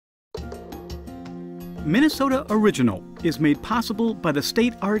Minnesota Original is made possible by the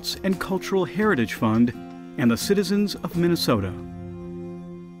State Arts and Cultural Heritage Fund and the citizens of Minnesota.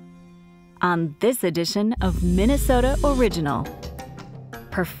 On this edition of Minnesota Original,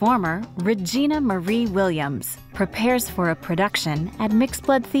 performer Regina Marie Williams prepares for a production at Mixed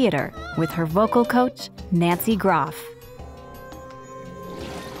Blood Theater with her vocal coach, Nancy Grauff.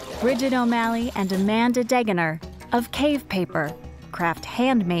 Bridget O'Malley and Amanda Degener of Cave Paper craft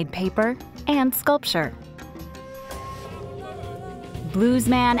handmade paper and sculpture.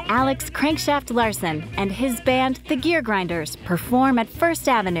 Bluesman Alex Crankshaft Larson and his band, the Gear Grinders, perform at First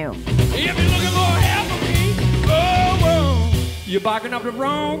Avenue. If you're looking for help from me, oh, you're barking up the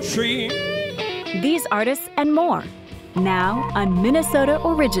wrong tree. These artists and more, now on Minnesota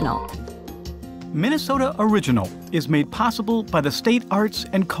Original. Minnesota Original is made possible by the State Arts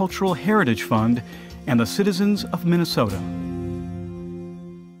and Cultural Heritage Fund and the citizens of Minnesota.